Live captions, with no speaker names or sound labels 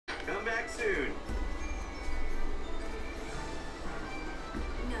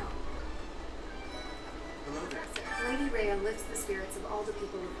lifts the spirits of all the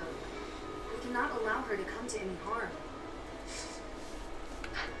people of Fódlan. We cannot allow her to come to any harm.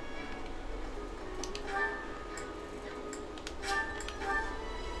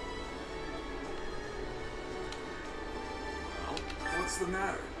 Well, what's the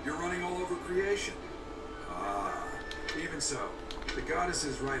matter? You're running all over creation. Ah, even so, the goddess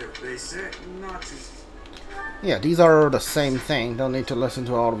is right if they say not to. Yeah, these are the same thing. Don't need to listen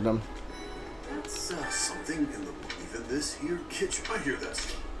to all of them. That's something in the even this here kitchen. I hear that.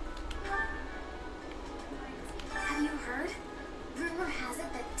 Have you heard? Rumor has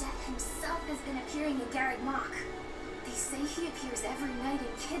it that Death himself has been appearing in Garreg Mach. They say he appears every night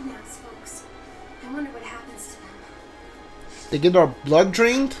and kidnaps folks. I wonder what happens to them. They get our blood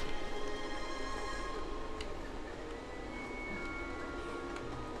drained?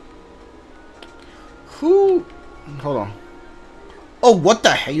 Who? Hold on. Oh, what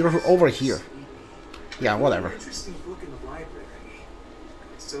the heck? You're over here. Yeah, whatever. Interesting book in the library.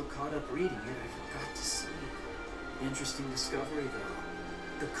 I was so caught up reading it, I forgot to sleep. Interesting discovery,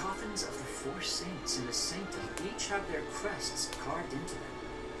 though. The coffins of the 4 saints in the sanctum each have their crests carved into them.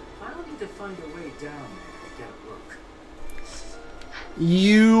 I'll need to find a way down there to get a look.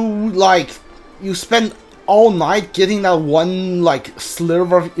 You spent all night getting that one,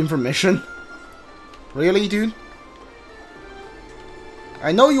 sliver of information? Really, dude?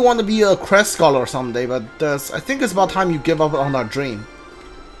 I know you want to be a crest scholar someday, but I think it's about time you give up on that dream.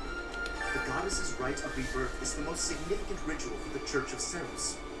 The goddess's rite of rebirth is the most significant ritual for the Church of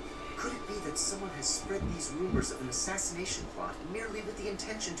Ceres. Could it be that someone has spread these rumors of an assassination plot merely with the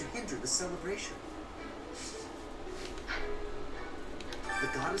intention to hinder the celebration? The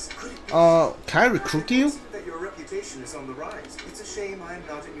goddess could it be can I recruit you? that your reputation is on the rise. It's a shame I am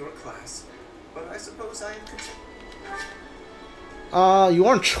not in your class, but I suppose I am content. You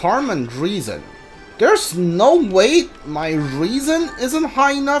want charm and reason. There's no way my reason isn't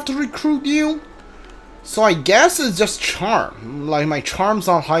high enough to recruit you. So I guess it's just charm. Like, my charm's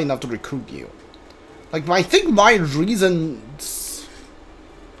not high enough to recruit you. Like, I think my reason...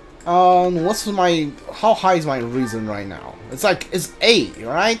 how high is my reason right now? It's A,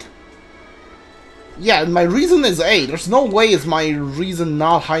 right? Yeah, my reason is A. There's no way is my reason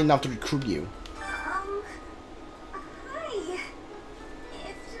not high enough to recruit you. Hi.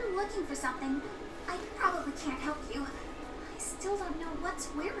 If you're looking for something, I probably can't help you. I still don't know what's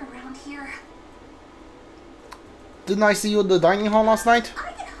where around here. Didn't I see you in the dining hall last night?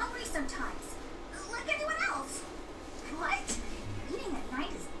 I get hungry sometimes, like anyone else. What? Eating at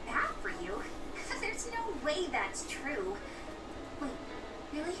night is bad for you? There's no way that's true. Wait,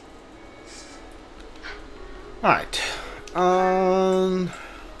 really? Alright. I've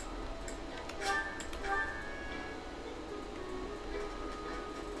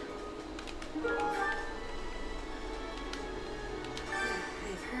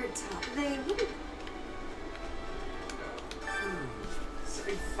heard talk. They wouldn't.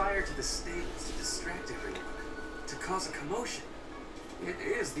 Setting fire to the stables to distract everyone, to cause a commotion. It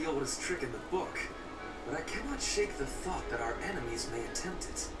is the oldest trick in the book, but I cannot shake the thought that our enemies may attempt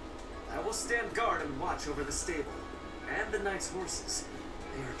it. I will stand guard and watch over the stable, and the knight's horses.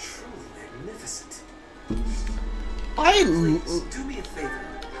 They are truly magnificent. Please, do me a favor.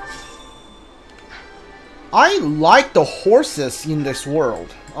 I like the horses in this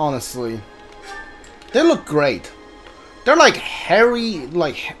world, honestly. They look great. They're like hairy,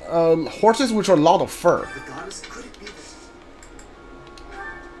 horses which are a lot of fur. The goddess, could it be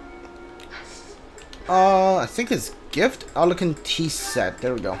that... I think it's gift elegant tea set.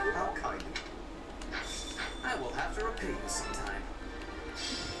 There we go. How kind. I will have to repay you sometime.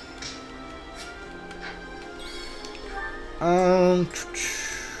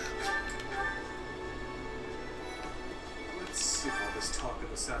 Let's see all this talk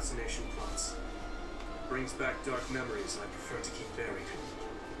of assassination plots. Brings back dark memories I prefer to keep buried.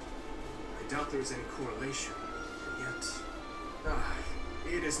 I doubt there is any correlation, and yet...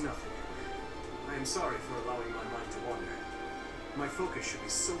 it is nothing. I am sorry for allowing my mind to wander. My focus should be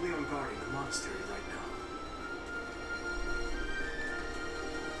solely on guarding the monastery right now.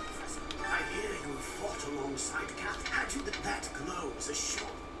 I hear you fought alongside Kath. Had you that glow as a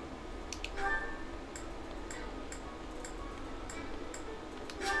shot?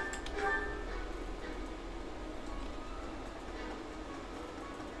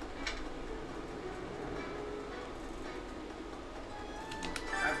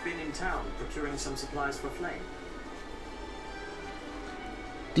 I've been in town procuring some supplies for Flame.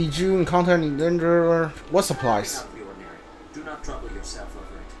 Did you encounter any danger? What supplies? Nothing out of the ordinary. Do not trouble yourself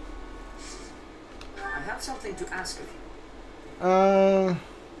over it. I have something to ask of you.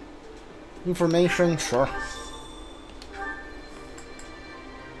 Information, sure.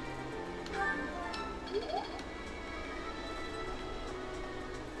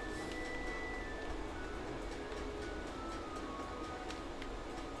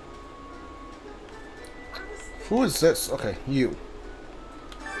 Who is this? Okay, you.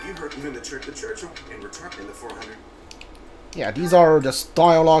 You heard even the church in return in the 400. Yeah, these are just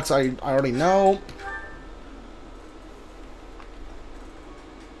dialogues I already know.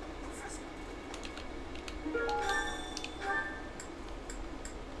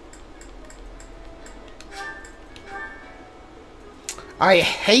 I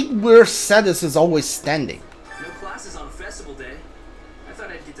hate where Cedis is always standing. No classes on festival day. I thought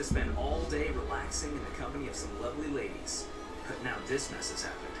I'd get to spend all day relaxing in the company of some lovely ladies. But now this mess has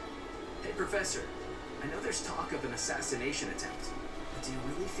happened. Hey, Professor. I know there's talk of an assassination attempt. But do you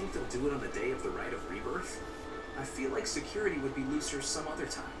really think they'll do it on the day of the Rite of Rebirth? I feel like security would be looser some other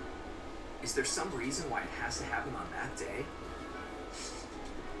time. Is there some reason why it has to happen on that day?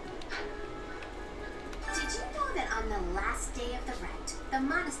 Did you know that on the last day of the rite, the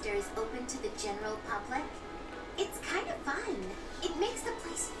monastery is open to the general public? It's kind of fun. It makes the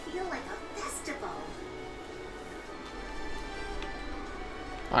place feel like a festival.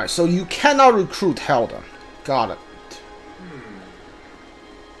 Alright, so you cannot recruit Fódlan. Got it.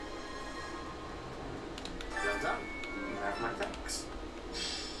 Well done. You have my thanks.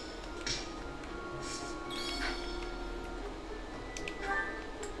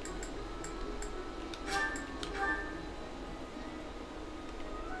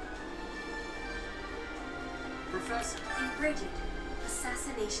 Professor. In Bridget,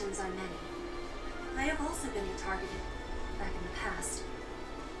 assassinations are many. I have also been targeted back in the past.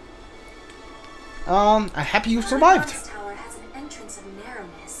 I'm happy you survived. The tower has an entrance of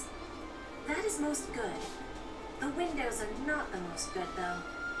narrowness. That is most good. The windows are not the most good, though.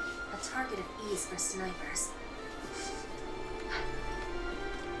 A target of ease for snipers.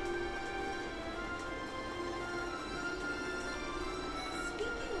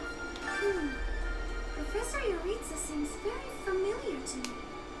 Speaking of Professor Yuritsa seems very familiar to me,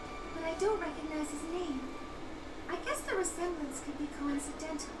 but I don't recognize his name. I guess the resemblance could be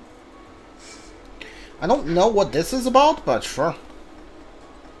coincidental. I don't know what this is about, but sure.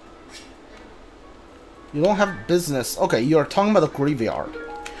 You don't have business. Okay, you're talking about the graveyard.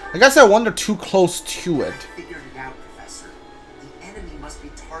 I guess I wander too close to it. Figured it out, Professor. The enemy must be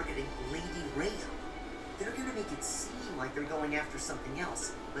targeting Lady Rhea. They're gonna make it seem like they're going after something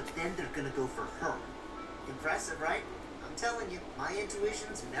else, but then they're gonna go for her. Impressive, right? I'm telling you, my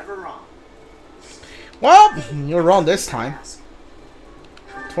intuition's never wrong. Well, you're wrong this time.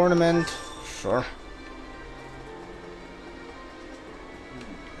 Tournament, sure.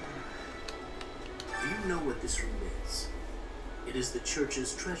 Do you know what this room is? It is the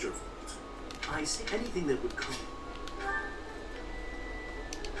church's treasure vault. I see anything that would come.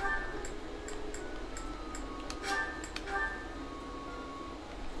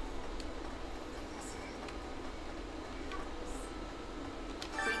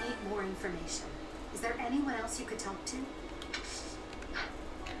 We need more information. Is there anyone else you could talk to?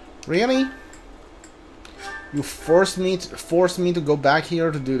 Really? You forced me to go back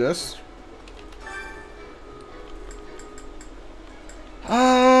here to do this?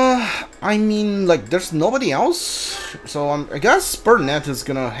 I mean, like, there's nobody else, so I guess Bernadetta is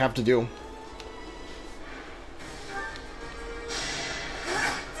gonna have to do. Anywhere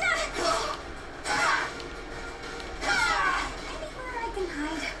I can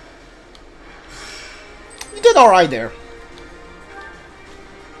hide. You did alright there.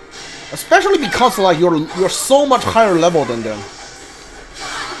 Especially because, like, you're so much higher level than them.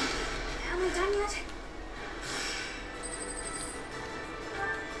 Am I done yet?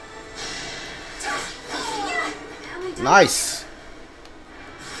 Am I done? Nice.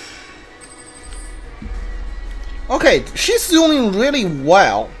 Okay, she's doing really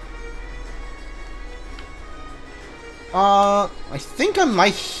well. I think I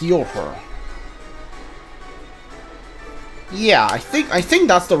might heal her. Yeah, I think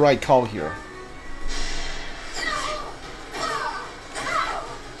that's the right call here.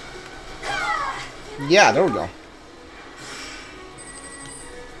 Yeah, there we go.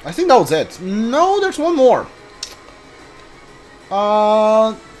 I think that was it. No, there's one more.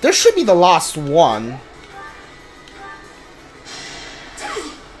 This should be the last one.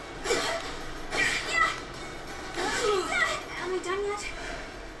 Am I done yet?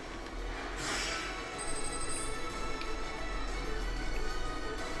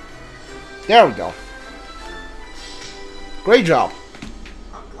 There we go. Great job.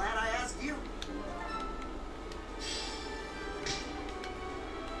 I'm glad I asked you.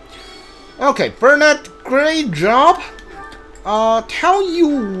 Okay, Bernadette, great job. Tell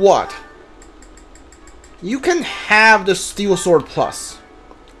you what. You can have the Steel Sword Plus.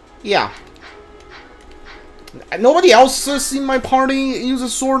 Yeah. Nobody else in my party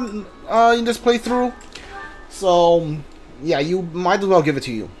uses sword in this playthrough. So, yeah, you might as well give it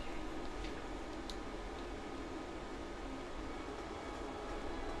to you.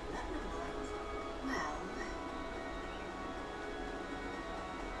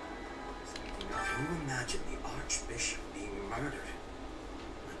 Can you imagine the Archbishop being murdered?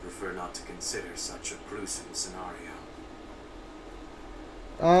 I prefer not to consider such a gruesome scenario.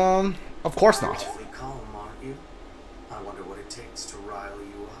 Of course not. Awfully calm, aren't you? I wonder what it takes to rile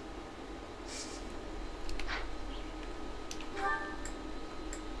you up.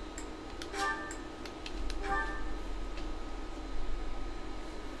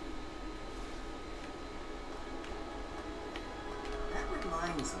 That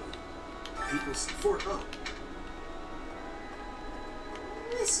reminds me. People support up.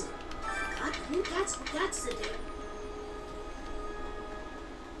 Listen, God, that's the day.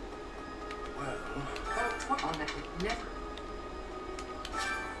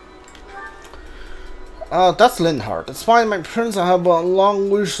 That's Linhardt. Despite my appearance, I have a long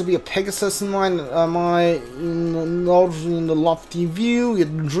wish to be a Pegasus in mind. Indulging in the lofty view, your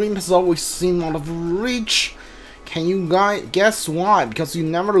dream has always seemed out of reach. Can you guess why? Because you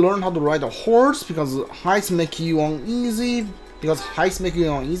never learned how to ride a horse? Because heights make you uneasy? Because heights make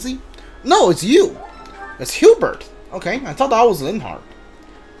you uneasy? No, it's you! It's Hubert! Okay, I thought that was Linhardt.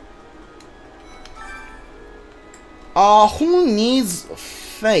 Who needs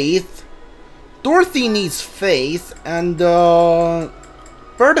faith? Dorothy needs faith, and Bernadetta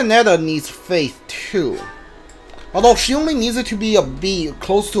needs faith too. Although she only needs it to be a B,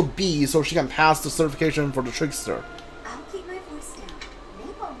 close to a B, so she can pass the certification for the trickster. I'll keep my voice down. They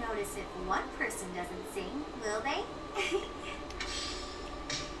won't notice if one person doesn't sing, will they?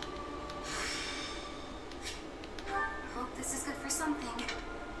 Hope this is good for something.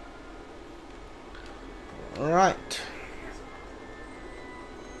 Alright.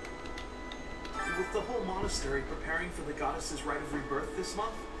 With the whole monastery preparing for the goddess's rite of rebirth this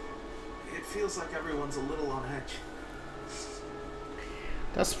month, it feels like everyone's a little on edge.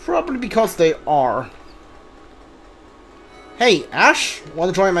 That's probably because they are. Hey, Ash, want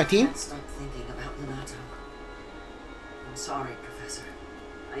to join my team? I can't stop thinking about Minato. I'm sorry, Professor.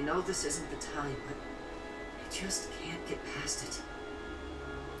 I know this isn't the time, but I just can't get past it.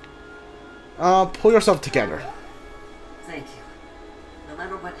 Pull yourself together. Thank you. No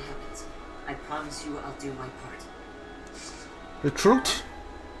matter what happens, I promise you I'll do my part. Recruit?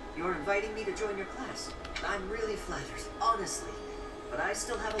 You're inviting me to join your class. I'm really flattered, honestly. But I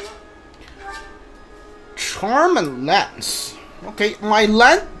still have a lot. Charm and lens. Okay, my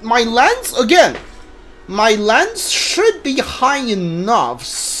lens again. My lens should be high enough,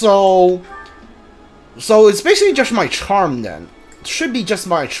 so it's basically just my charm then. It should be just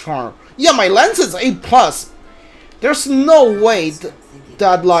my charm. Yeah, my lens is A+. There's no way that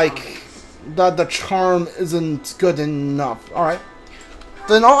the charm isn't good enough. All right.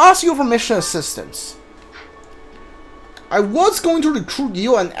 Then I'll ask you for mission assistance. I was going to recruit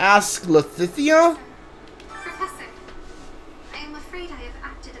you and ask Letitia. Professor, I am afraid I have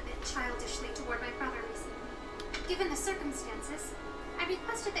acted a bit childishly toward my brother recently. Given the circumstances, I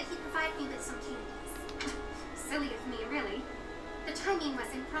requested that he provide me with some candies. Silly of me, really. The timing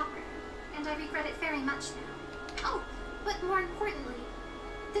was improper, and I regret it very much now. Oh, but more importantly,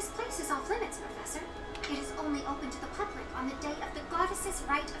 this place is off limits, Professor. It is only open to the public on the day of the goddess's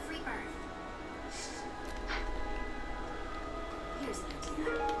rite of rebirth. Here's an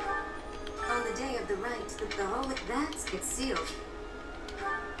idea. On the day of the rite, the holy vats get sealed.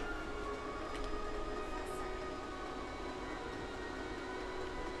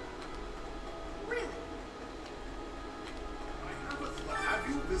 Really? Have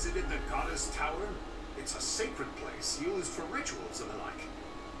you visited the Goddess Tower? It's a sacred place used for rituals and the like.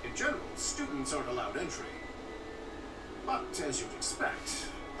 In general, students aren't allowed entry. But as you'd expect,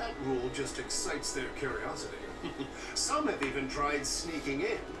 that rule just excites their curiosity. Some have even tried sneaking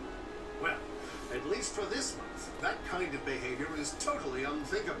in. Well, at least for this month, that kind of behavior is totally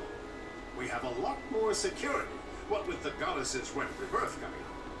unthinkable. We have a lot more security, what with the goddess's rite of rebirth coming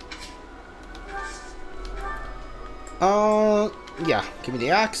up. Yeah, give me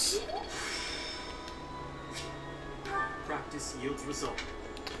the axe. Practice yields result.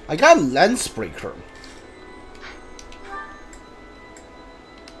 I got a lens breaker.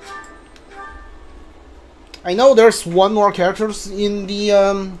 I know there's one more characters in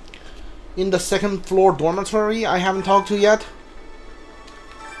the second floor dormitory I haven't talked to yet.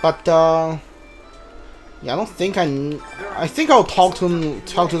 But yeah, I don't think I think I'll talk to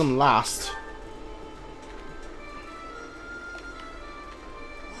them last.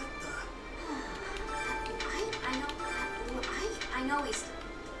 I know he's...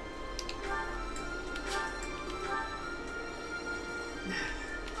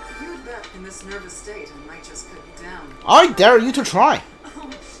 this nervous state, I might just cut you down. I dare you to try.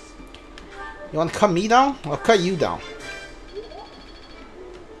 You want to cut me down? I'll cut you down.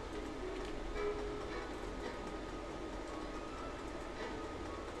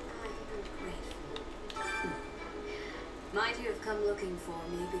 Might you have come looking for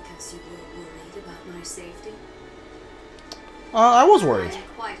me because you were worried about my safety? I was worried. I'm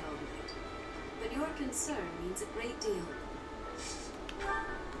quite all right. But your concern means a great deal.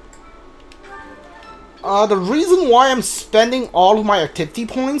 The reason why I'm spending all of my activity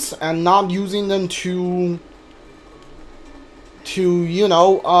points and not using them to you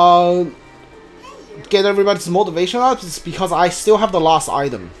know, get everybody's motivation up is because I still have the last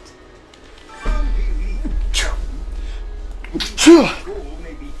item. Goal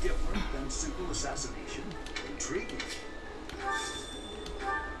may be different than simple assassination. Intriguing.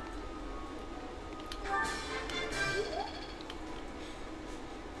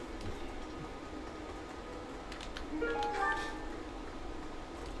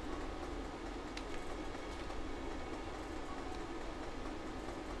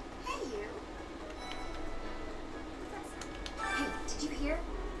 Hey, you. Hey, did you hear?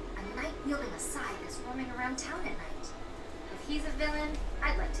 A knight-wielding a scythe is roaming around town at night. If he's a villain,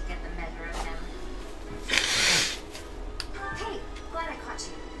 I'd like to get the measure of him. Hey, glad I caught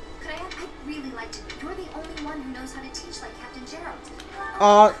you. Could I'd really like to. You're the only one who knows how to teach like Captain Gerald.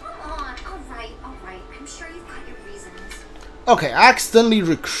 Oh, come on. All right. I'm sure you've got your reasons. Okay, I accidentally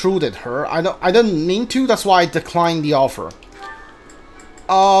recruited her. I didn't mean to. That's why I declined the offer.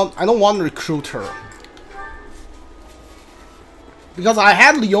 I don't want to recruit her because I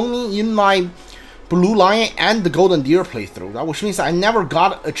had Leonie in my Blue Lion and the Golden Deer playthrough, which means I never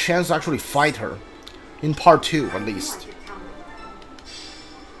got a chance to actually fight her in part 2 at least.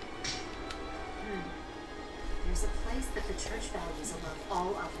 There's a place that the church values above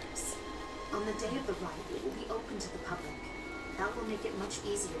all others. On the day of the rite, it will be open to the public. That will make it much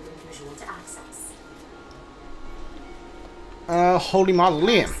easier than usual to access. Holy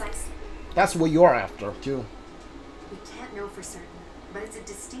Mausoleum. Precisely. That's what you're after, too. We can't know for certain, but it's a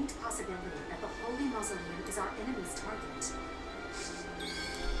distinct possibility that the Holy Mausoleum is our enemy's target.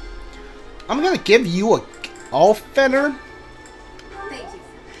 I'm gonna give you a all feather. Thank you.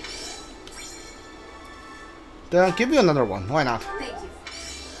 Then I'll give you another one. Why not? Thank you.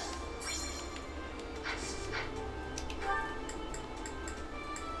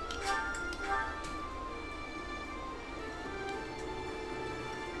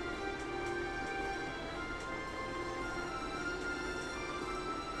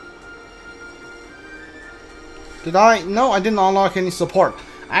 Did I? No, I didn't unlock any support.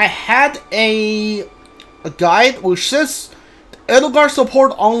 I had a guide which says Edelgard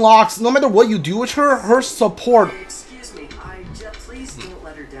support unlocks no matter what you do with her. Her support. Excuse me, please don't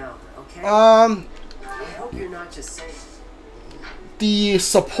let her down, okay? I hope you're not just saying. The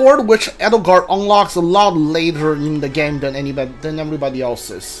support which Edelgard unlocks a lot later in the game than everybody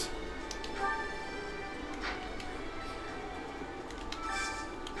else's.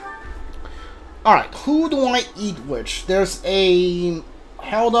 Alright, who do I eat which? There's a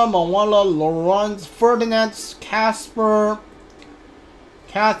Helda, Manuela, Laurent, Ferdinand, Casper,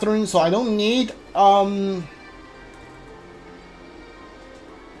 Catherine, so I don't need I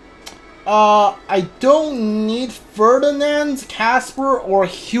don't need Ferdinand, Casper, or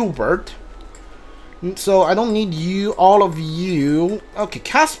Hubert. So I don't need you, all of you. Okay,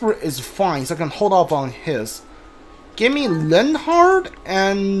 Casper is fine, so I can hold off on his. Give me Lenhard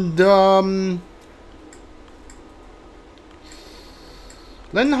and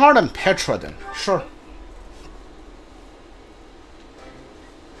Lenhard and Petra then. Sure.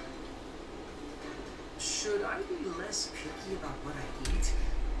 Should I be less picky about what I eat?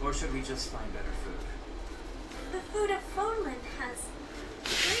 Or should we just find better food? The food of Fódlan has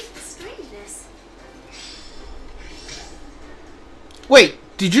great strangeness. Wait,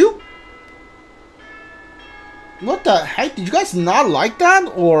 did you? What the heck? Did you guys not like that?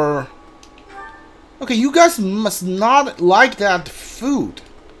 Or... Okay, you guys must not like that food.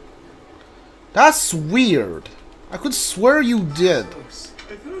 That's weird. I could swear you did.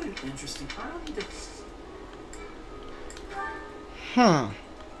 Interesting. Hmm.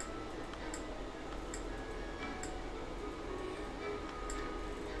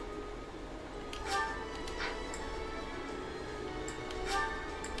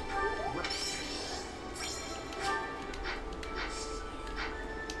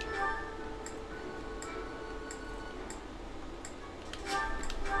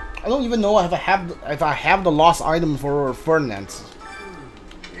 I don't even know if I have the lost item for Ferdinand.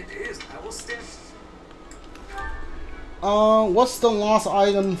 It is. I will stand. What's the last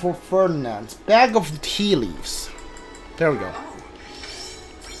item for Ferdinand? Bag of tea leaves. There we go.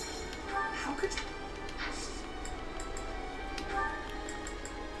 How could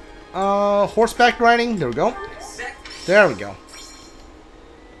you... Horseback riding. There we go. There we go.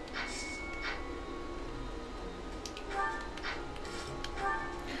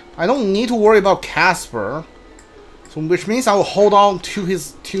 I don't need to worry about Casper, so which means I will hold on to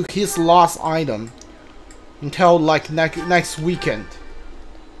his last item until like next weekend.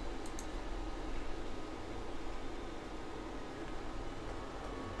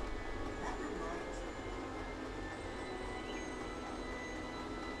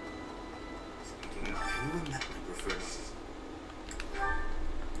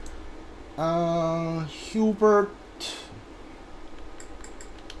 Hubert.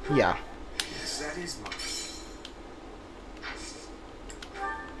 Yeah. Yes, that is mine.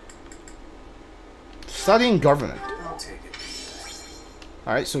 Studying government. I'll take it.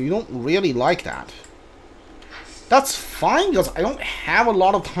 Alright, so you don't really like that. That's fine, because I don't have a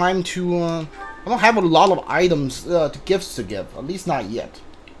lot of time to, I don't have a lot of items, gifts to give. At least not yet.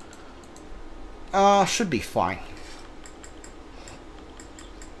 Should be fine.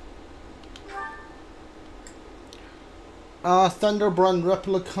 Thunderbrand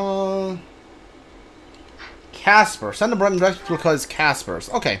replica. Casper. Thunderbrand replica is Casper's.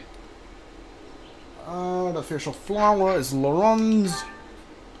 Okay. The official flower is Laurent's.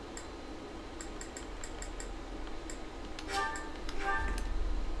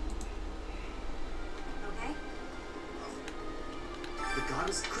 Okay. The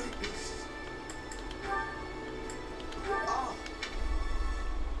goddess could it be? Oh.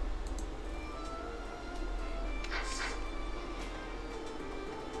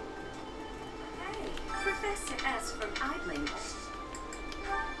 Professor S. from Idling.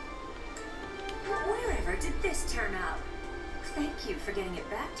 Wherever did this turn up? Thank you for getting it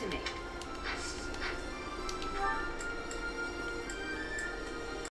back to me.